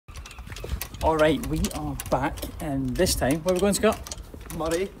Alright, we are back, and this time, where are we going, Scott?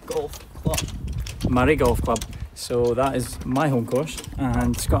 Moray Golf Club. Moray Golf Club. So that is my home course,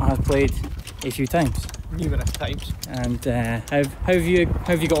 and Scott has played a few times. Numerous times. And how have you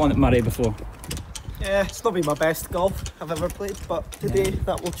got on at Moray before? Yeah, it's not been my best golf I've ever played, but today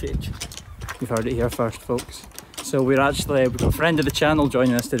that will change. You've heard it here first, folks. So we've got a friend of the channel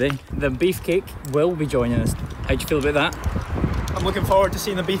joining us today. The Beefcake will be joining us. How do you feel about that? I'm looking forward to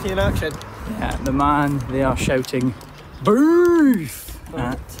seeing the beefy in action. Yeah, the man, they are shouting beef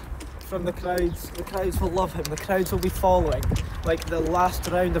at. From the crowds will love him. The crowds will be following like the last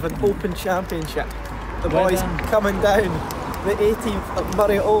round of an Open Championship. The boys coming down the 18th at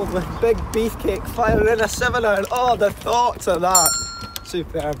Moray Old with big Beefcake firing in a 7-iron. Oh, the thoughts of that.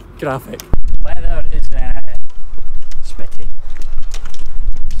 Superb. Graphic. Weather is spitty,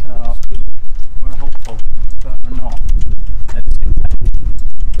 so we're hopeful, but we're not at the same time.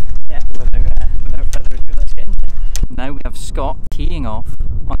 Yeah, without further ado, let's get into it. Now we have Scott teeing off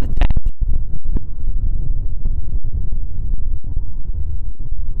on the 10th.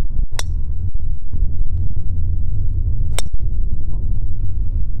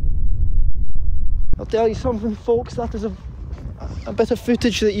 I'll tell you something, folks, that is a bit of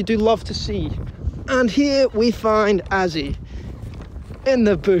footage that you do love to see. And here we find Azzie in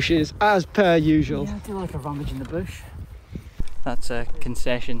the bushes as per usual. Yeah, I do like a rummage in the bush. That's a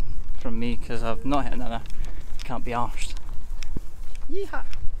concession from me because I've not hit another. Can't be arsed. Yeehaw.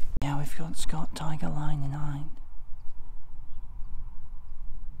 Yeah, we've got Scott Tiger line in 9.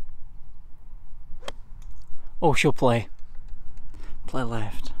 Oh, she'll play. Play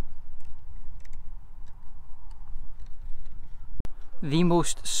left. The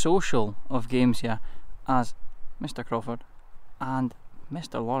most social of games here, as Mr. Crawford and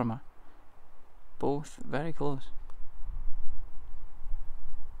Mr. Lorimer, both very close.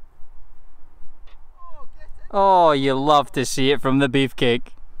 Oh, you love to see it from the Beefcake.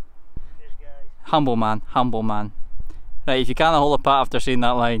 Humble man, humble man. Right, if you can't hold a pat after seeing that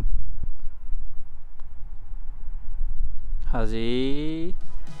line. Azzie.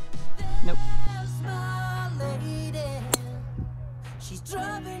 Nope.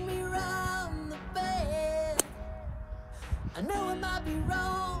 Driving me round the bed. I know it might be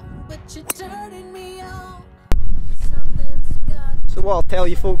wrong, but you're turning me on. So what I'll tell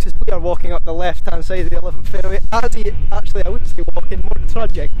you, folks, is we are walking up the left hand side of the 11th fairway. Azzie, actually I wouldn't say walking, more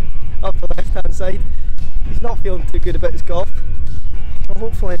trudging up the left hand side. He's not feeling too good about his golf. He'll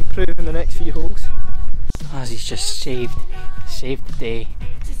hopefully improve in the next few holes. Azzie's just saved the day.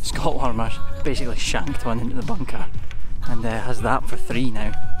 Scott Lorimer's basically shanked one into the bunker. And has that for 3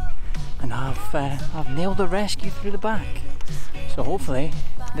 now, and I've nailed a rescue through the back, so hopefully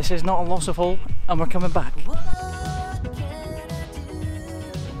this is not a loss of hole and we're coming back.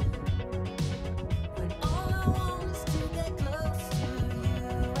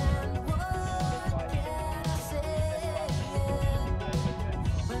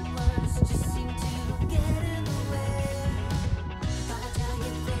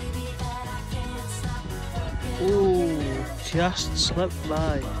 Just slipped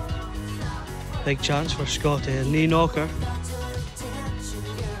by. Big chance for Scotty, a knee knocker.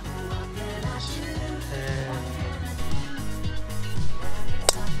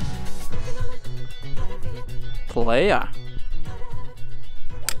 Player.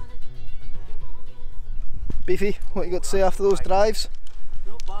 Beefy, what you got to say after those drives?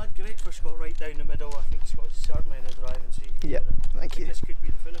 Not bad, great for Scott right down the middle. I think Scott's certainly in the driving seat. Yeah, thank you. This could be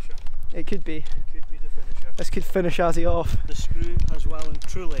the finisher. It could be. It could be the finisher. This could finish Azzie off. The screw has well and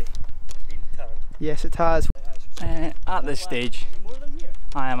truly been turned. Yes, it has. At this stage,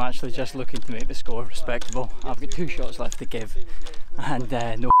 I am actually just looking to make the score respectable. I've got 2 shots left to give, and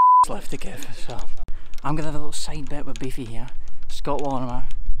no left to give, so I'm going to have a little side bet with Beefy here. Scott Lorimer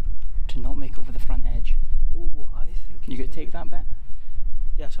to not make over the front edge. Oh, I think You going to take that bet?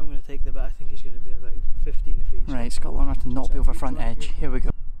 Yes, I'm going to take the bet. I think he's going to be about 15 apiece. Right, Scott Lorimer to not be over front edge. Here we go.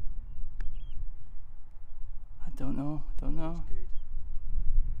 I don't know. Good.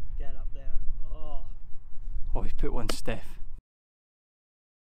 Get up there. Oh, he's put one stiff.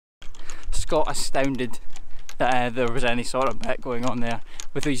 Scott astounded that there was any sort of bet going on there.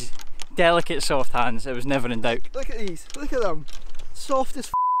 With these delicate soft hands, it was never in doubt. Look at these, look at them. Soft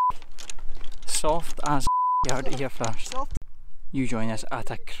as Soft as you heard it here first. soft. You join us at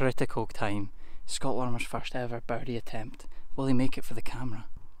a critical time. Scott Lorimer's first ever birdie attempt. Will he make it for the camera?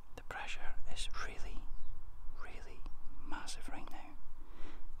 The pressure is really massive right now.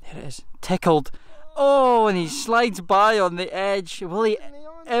 There it is. Tickled. Oh, and he slides by on the edge. Will he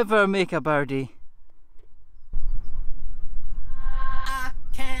ever make a birdie? I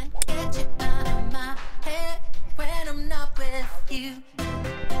can't get you out. you.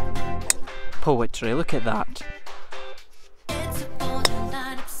 Poetry, look at that. It's a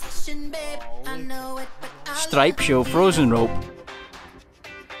borderline obsession, babe. I know it, but I Stripe love show, you. frozen rope.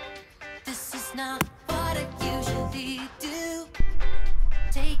 This is not what I usually do.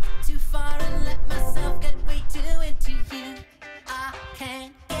 Take it too far and let myself get way too into you. I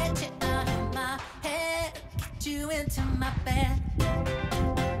can't get you out of my head, get you into my bed.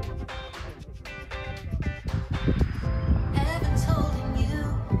 Heaven's holding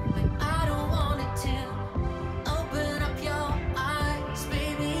you, but I don't want it to. Open up your eyes,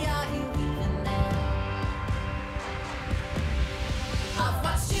 baby, are you even there? I've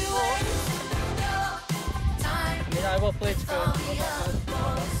watched you wasting your time. I mean, I will play to go.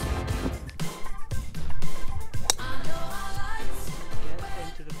 I know I like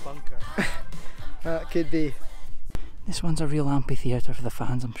Get into the bunker. That could be. This one's a real amphitheatre for the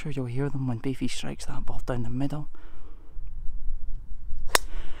fans. I'm sure you'll hear them when Beefy strikes that ball down the middle.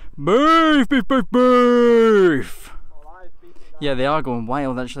 Beef, beef, beef, beef! Yeah, they are going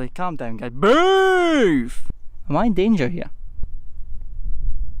wild actually. Calm down, guys. Beef! Am I in danger here?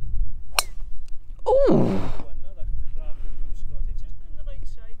 Oh! Another cracker from Scotty, just on the right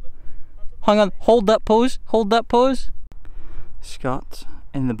side, but I don't Hang on, hold that pose, hold that pose. Scott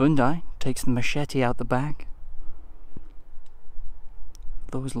in the Bondi takes the machete out the bag.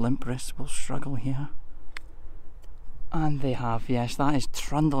 Those limp wrists will struggle here. And they have, yes, that is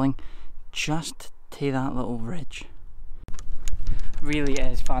trundling just to that little ridge. Really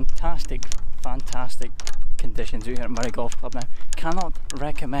is fantastic, fantastic conditions out here at Moray Golf Club now. Cannot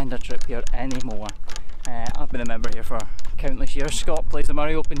recommend a trip here anymore. I've been a member here for countless years. Scott plays the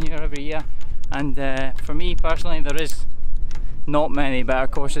Moray Open here every year, and for me personally there is not many better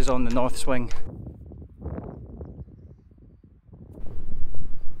courses on the North Swing.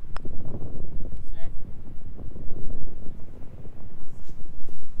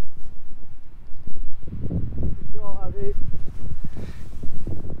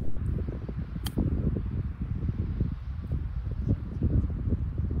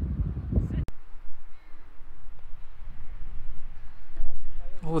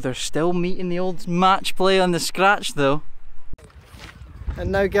 Oh, they're still meeting the old match play on the scratch though.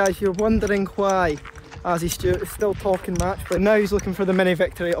 And now guys, you're wondering why Azzie Stewart is still talking match, but now he's looking for the mini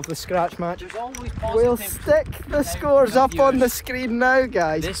victory of the scratch match. There's always We'll stick the scores up on the screen now,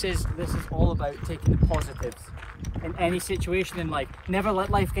 guys. This is all about taking the positives in any situation in life. Never let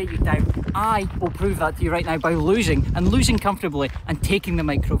life get you down. I will prove that to you right now by losing, and losing comfortably, and taking the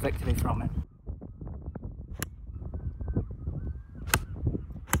micro victory from it.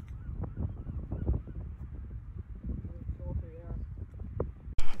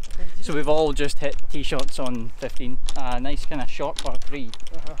 So we've all just hit tee shots on 15, nice kind of short par 3,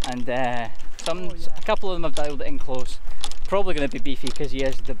 and a couple of them have dialed it in close. Probably going to be Beefy because he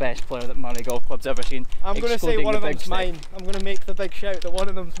is the best player that Moray Golf Club's ever seen. I'm going to say one of them's mine. I'm going to make the big shout that one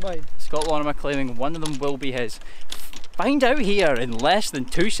of them's mine. Scott Lorimer claiming one of them will be his. Find out here in less than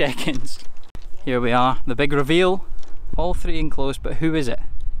 2 seconds. Here we are, the big reveal. All 3 in close, but who is it?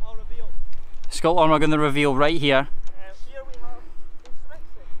 I'll reveal. Scott Lorimer going to reveal right here. Here we have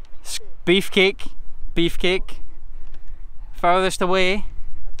Beefcake, Beefcake. Furthest away.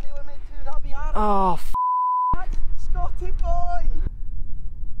 a tailor-made 2, that'll be Aaron. Oh, Scotty boy!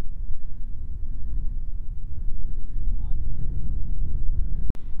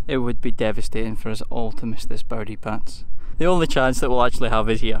 it would be devastating for us all to miss this birdie putts. The only chance that we'll actually have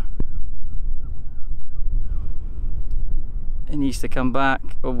is here. It needs to come back.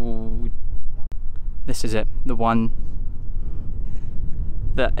 Oh, this is it, the one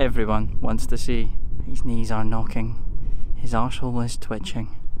that everyone wants to see. His knees are knocking, his arsehole is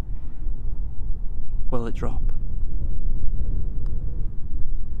twitching. Will it drop?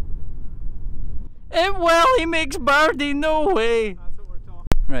 It will! He makes birdie, no way! That's what we're talking.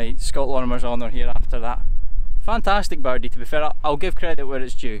 Right, Scott Lorimer's honour here after that. Fantastic birdie, to be fair. I'll give credit where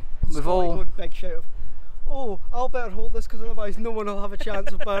it's due. We've all... Going big shout of, oh, I'll better hold this because otherwise no one will have a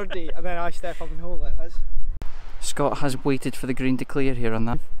chance of birdie. And then I step up and hold it. That's... Scott has waited for the green to clear here on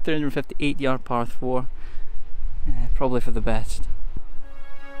that 358 yard par 4, probably for the best.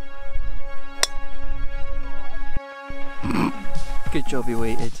 Good job he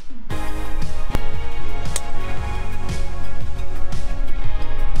waited.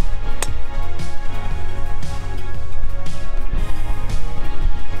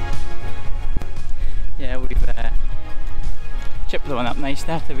 Yeah, we've chipped the one up nice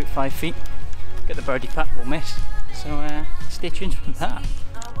there to about 5 feet. Got the birdie putt, we'll miss. So stay tuned for that.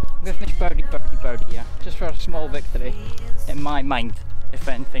 I'm going to finish birdie, birdie, birdie here, just for a small victory, in my mind, if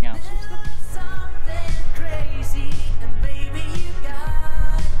anything else. Something crazy, and baby, you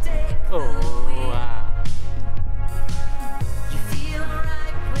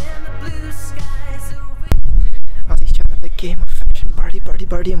Birdie,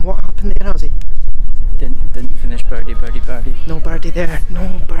 birdie, and what happened there, Azzie? Didn't finish birdie, birdie, birdie. No birdie there,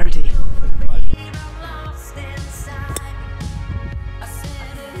 no birdie.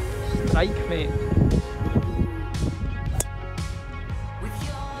 Strike, mate.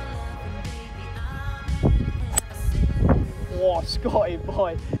 Oh, Scotty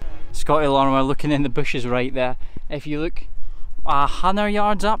boy. Scotty Lorimer looking in the bushes right there. If you look 100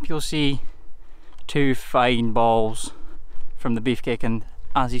 yards up, you'll see two fine balls from the Beefcake and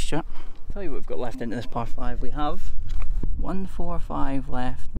Azzie Stewart. Tell you what we've got left into this par 5. We have 1, 4, 5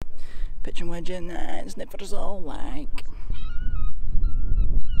 left. Pitch and wedge in there, sniffers all like.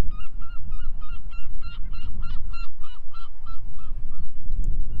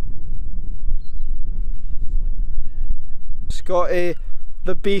 Scotty,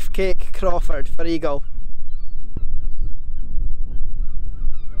 the Beefcake Crawford for eagle.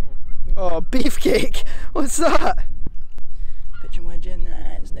 Oh, Beefcake! What's that? Pitch and wedge in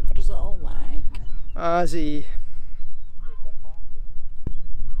there, sniffers all like. Azzie.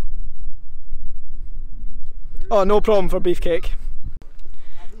 Oh, no problem for Beefcake.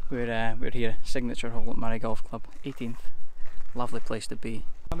 We're here, signature hole at Moray Golf Club, 18th. Lovely place to be.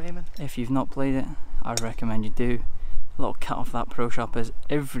 If you've not played it, I recommend you do. A little cut off that pro shop is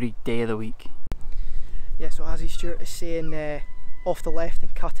every day of the week. Yeah, so Azzie Stewart is saying off the left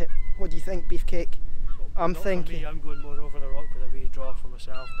and cut it. What do you think, Beefcake? I'm thinking. For me, I'm going more over the rock with a wee draw for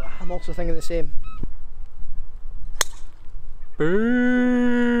myself. But I'm also thinking the same.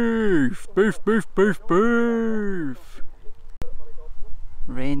 Beef! Beef, beef, beef, beef!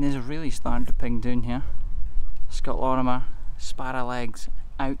 Rain is really starting to ping down here. Scott Lorimer, sparrow legs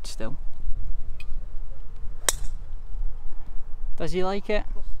out still. Does he like it?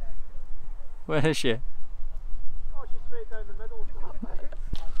 Where is she?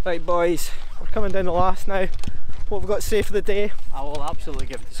 Right boys, we're coming down the last now. What have we got to say for the day? I will absolutely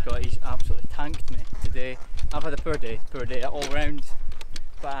give it to Scott. He's absolutely tanked me today. I've had a poor day all round.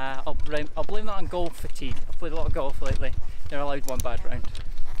 But I'll blame that on golf fatigue. I've played a lot of golf lately. They're allowed one bad round.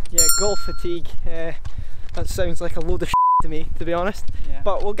 Yeah, golf fatigue. That sounds like a load of shit to me, to be honest. Yeah.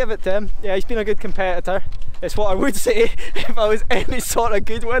 But we'll give it to him. Yeah, he's been a good competitor. It's what I would say if I was any sort of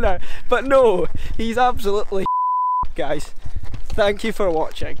good winner. But no, he's absolutely guys. Thank you for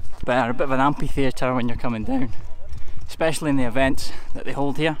watching. But a bit of an amphitheatre when you're coming down, especially in the events that they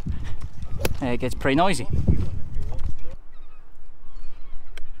hold here. It gets pretty noisy.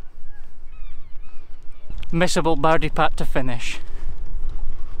 Missable birdie putt to finish.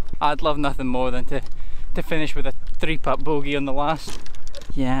 I'd love nothing more than to finish with a 3-putt bogey on the last.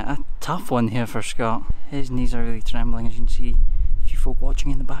 Yeah, a tough one here for Scott. His knees are really trembling, as you can see. A few folk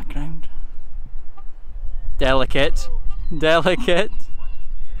watching in the background. Delicate. Delicate.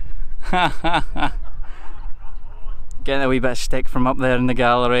 Getting a wee bit of stick from up there in the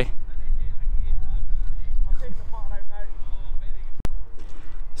gallery.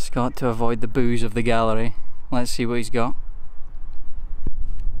 Scott to avoid the boos of the gallery. Let's see what he's got.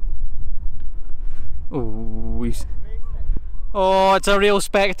 Oh, it's a real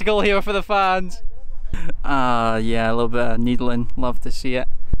spectacle here for the fans. Yeah, a little bit of needling. Love to see it.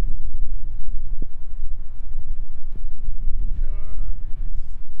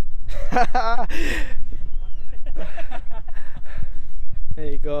 There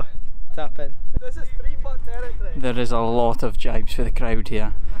you go, tap in. This is 3-putt territory. There is a lot of jibes for the crowd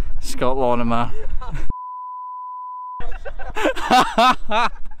here. Scott Lorimer.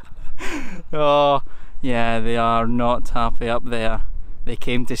 Oh, yeah, they are not happy up there. They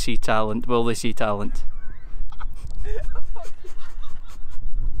came to see talent. Will they see talent?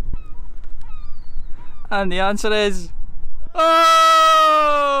 And the answer is...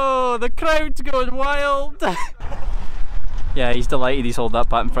 Oh! The crowd's going wild! Yeah, he's delighted he's held that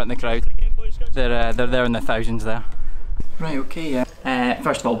putt in front of the crowd. They're there in the thousands there. Right, okay, yeah.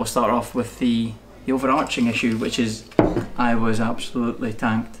 First of all, we'll start off with the overarching issue, which is I was absolutely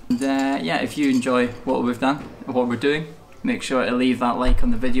tanked. And yeah, if you enjoy what we've done, what we're doing, make sure to leave that like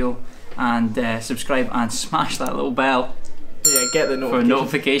on the video and subscribe and smash that little bell. Yeah, get the for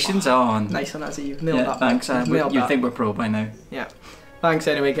notifications on. Nice one, Azzie. You've nailed that. Thanks. You'd think we're pro by now. Yeah. Thanks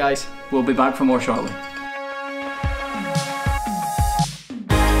anyway, guys. We'll be back for more shortly.